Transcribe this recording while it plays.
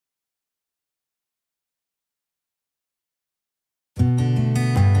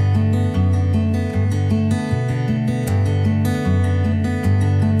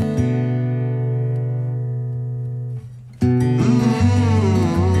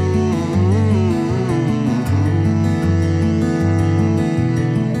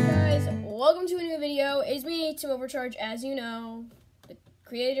Overcharge, as you know, the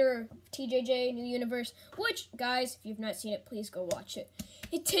creator of TJJ New Universe, which, guys, if you've not seen it, please go watch it.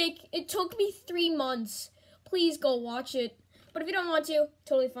 It took me 3 months. Please go watch it. But if you don't want to,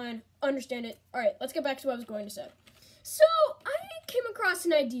 totally fine. Understand it. Alright, let's get back to what I was going to say. So, I came across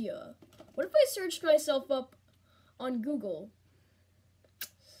an idea. What if I searched myself up on Google?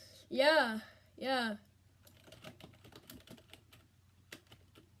 Yeah.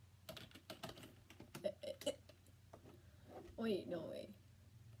 Wait, no, wait.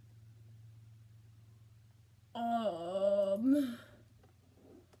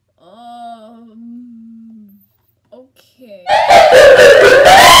 Okay.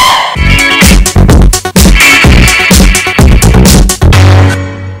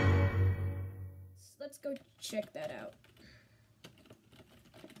 Let's go check that out.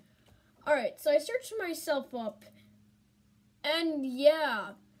 Alright, so I searched myself up, and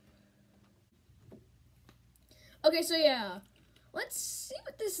yeah. Okay, so yeah. Let's see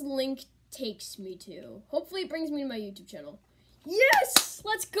what this link takes me to. Hopefully it brings me to my YouTube channel. Yes!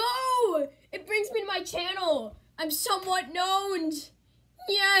 Let's go! It brings me to my channel. I'm somewhat known.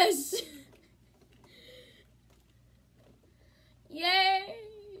 Yes! Yay!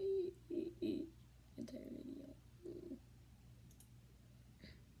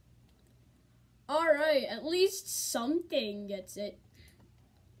 Alright, at least something gets it.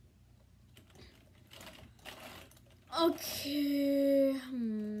 Okay.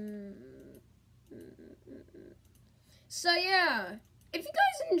 So yeah, if you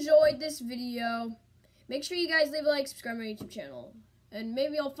guys enjoyed this video, make sure you guys leave a like, subscribe to my YouTube channel, and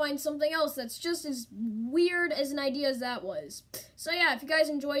maybe I'll find something else that's just as weird as an idea as that was. So yeah, if you guys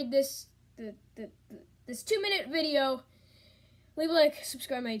enjoyed this this 2-minute video, leave a like,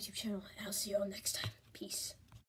 subscribe to my YouTube channel, and I'll see you all next time. Peace.